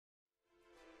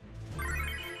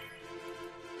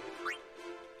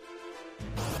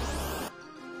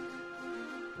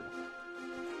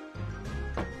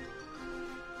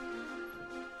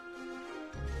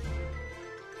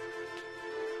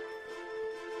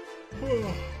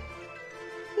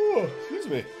Excuse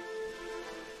me.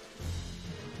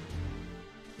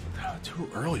 Too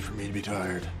early for me to be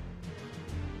tired.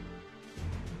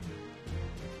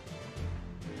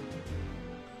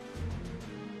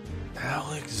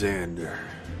 Alexander.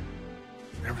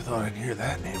 Never thought I'd hear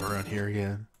that name around here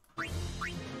again.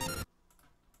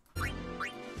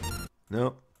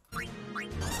 Nope.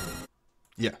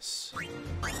 Yes.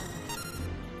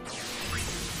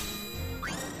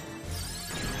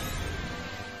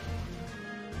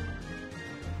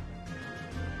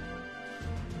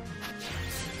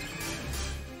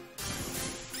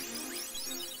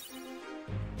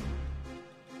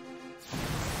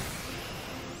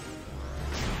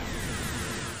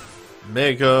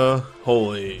 Mega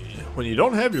Holy. When you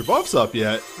don't have your buffs up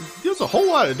yet, it deals a whole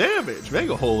lot of damage.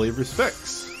 Mega Holy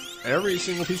respects every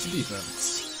single piece of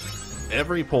defense.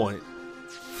 Every point.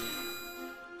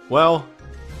 Well,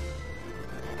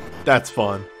 that's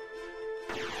fun.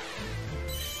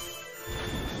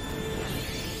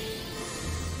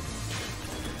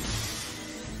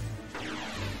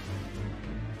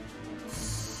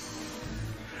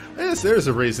 I guess there's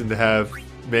a reason to have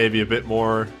maybe a bit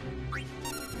more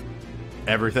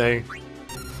everything.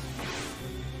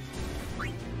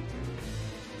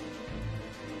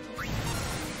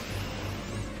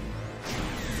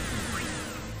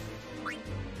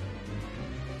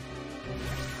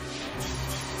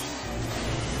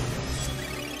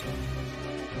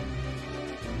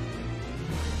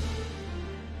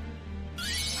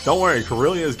 Don't worry,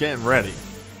 Corellia's getting ready.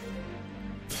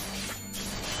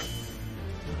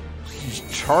 She's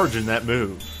charging that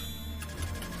move.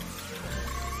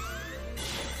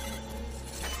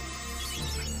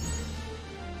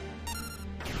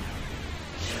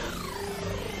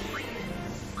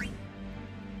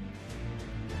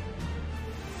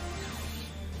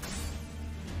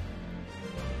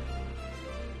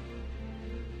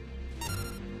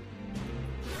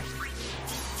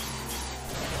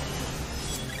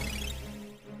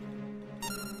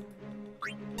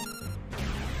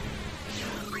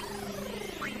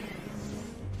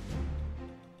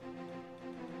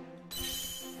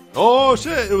 Oh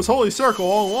shit, it was Holy Circle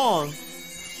all along.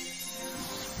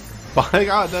 By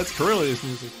God, that's Corellia's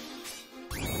music.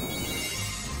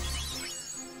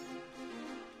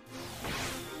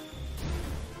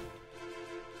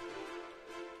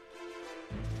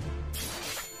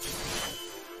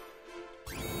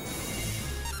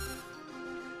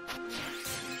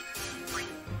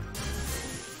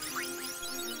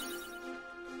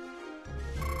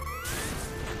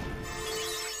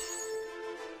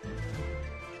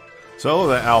 So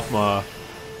that Alpha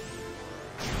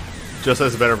just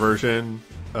has a better version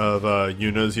of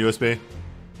Yuna's USB,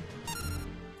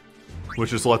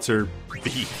 which just lets her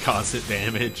beat constant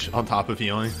damage on top of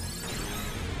healing.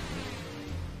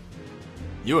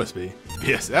 USB?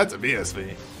 Yes, that's a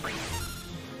BSB.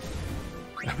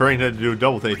 Brain had to do a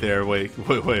double take there. Wait,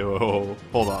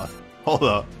 hold on. Hold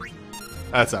up.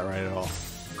 That's not right at all.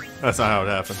 That's not how it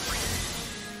happened.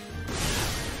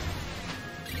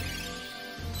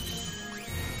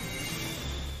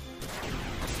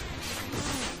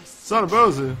 Son of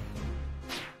Bozu.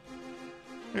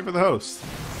 Here for the host.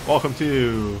 Welcome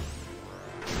to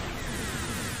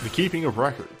the Keeping of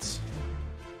Records.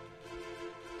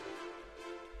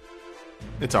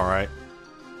 It's alright.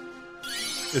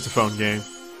 It's a phone game.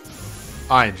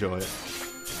 I enjoy it.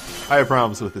 I have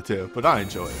problems with it too, but I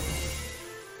enjoy it.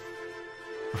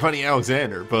 We're fighting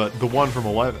Alexander, but the one from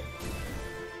 11.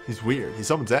 He's weird. He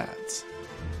summons ads.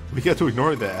 We get to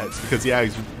ignore the ads because the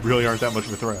ads really aren't that much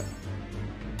of a threat.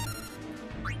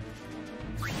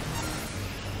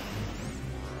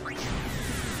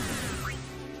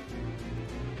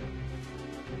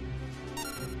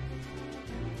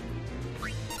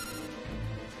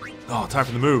 Oh, time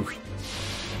for the move.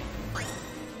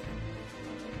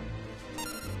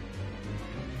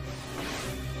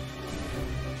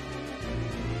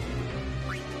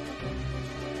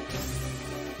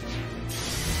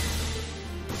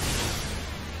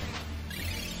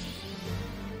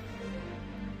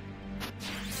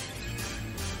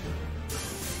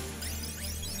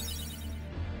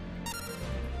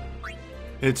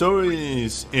 It's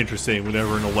always interesting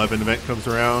whenever an 11 event comes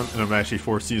around and I'm actually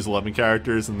forced to use 11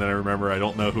 characters and then I remember I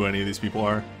don't know who any of these people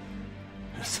are.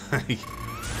 It's like,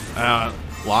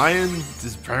 Lion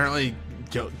is apparently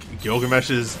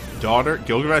Gilgamesh's daughter.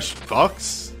 Gilgamesh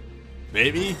fucks?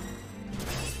 Maybe?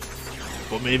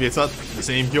 But maybe it's not the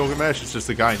same Gilgamesh, it's just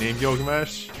a guy named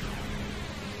Gilgamesh.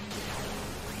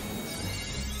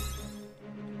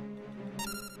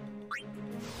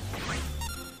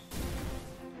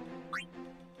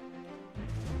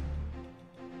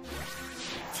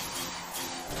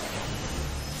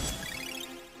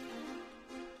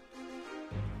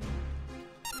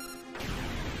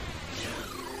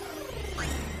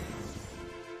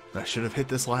 I should have hit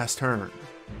this last turn.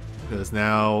 Because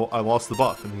now I lost the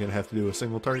buff and I'm going to have to do a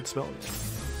single target spell again.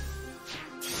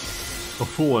 A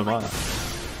fool am I.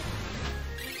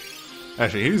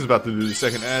 Actually, he was about to do the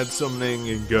second ad summoning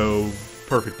and go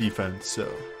perfect defense,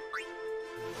 so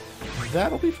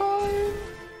that'll be fine?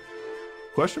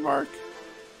 Question mark?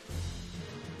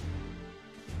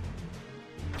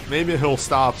 Maybe he'll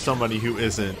stop somebody who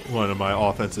isn't one of my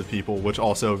offensive people, which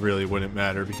also really wouldn't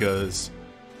matter because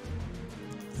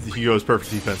he goes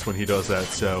perfect defense when he does that,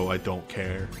 so I don't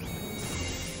care.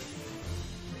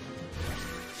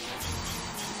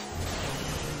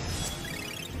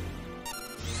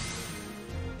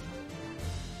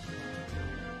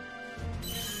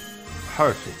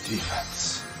 Perfect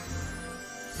defense.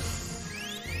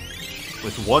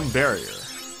 With one barrier.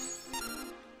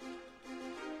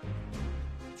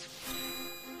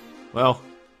 Well,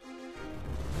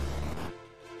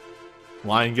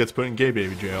 Lion gets put in gay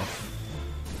baby jail.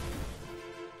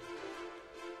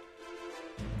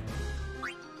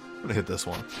 I'm gonna hit this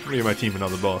one. I'm gonna give my team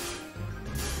another buff.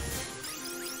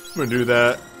 I'm gonna do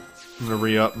that. I'm gonna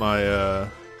re-up my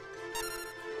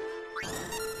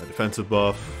defensive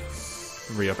buff.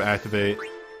 Re-up activate.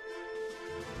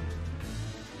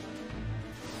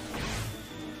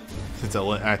 Since I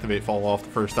let activate fall off the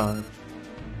first time.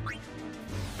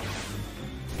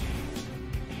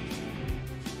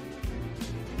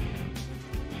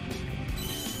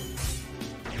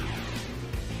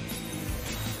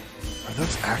 Are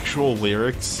those actual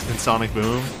lyrics in Sonic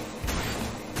Boom?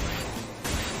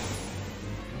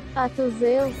 I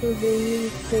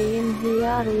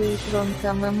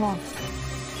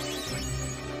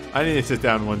need to sit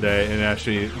down one day and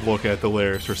actually look at the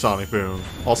lyrics for Sonic Boom.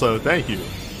 Also, thank you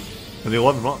for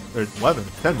the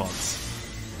 10 months.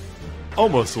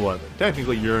 Almost 11.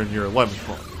 Technically, you're in your 11th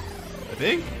month. I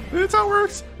think? Maybe that's how it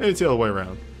works? Maybe it's the other way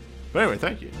around. But anyway,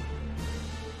 thank you.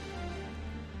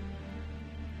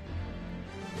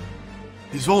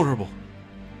 He's vulnerable.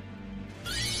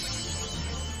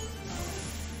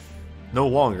 No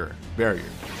longer barrier.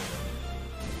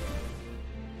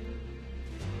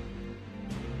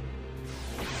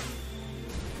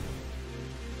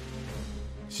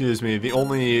 Excuse me, the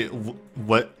only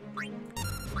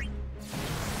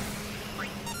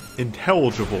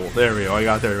intelligible, there we go, I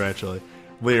got there eventually,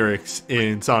 lyrics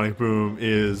in Sonic Boom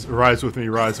is rise with me,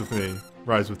 rise with me,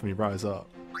 rise with me, rise up.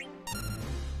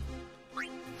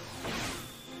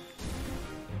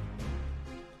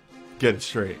 Get it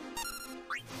straight.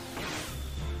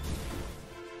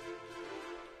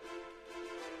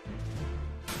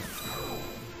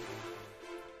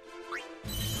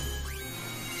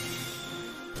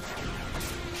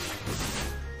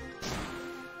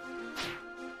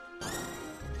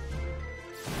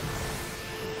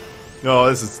 No,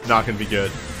 this is not going to be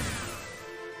good.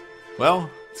 Well,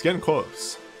 it's getting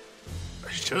close. I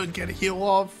should get a heal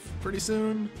off pretty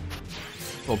soon.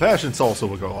 Well, Passion Salsa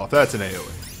will go off. That's an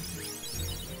AoE.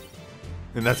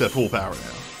 And that's at full power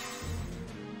now.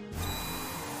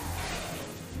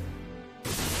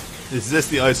 Is this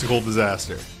the Icicle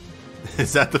Disaster?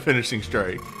 Is that the finishing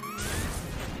strike?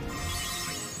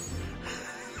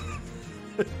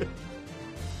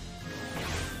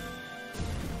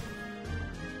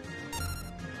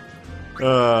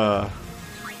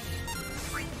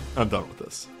 I'm done with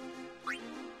this.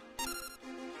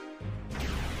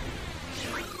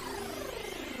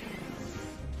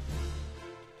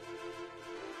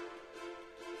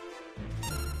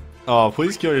 Oh,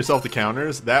 please kill yourself to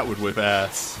counters? That would whip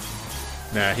ass.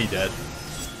 Nah, he dead.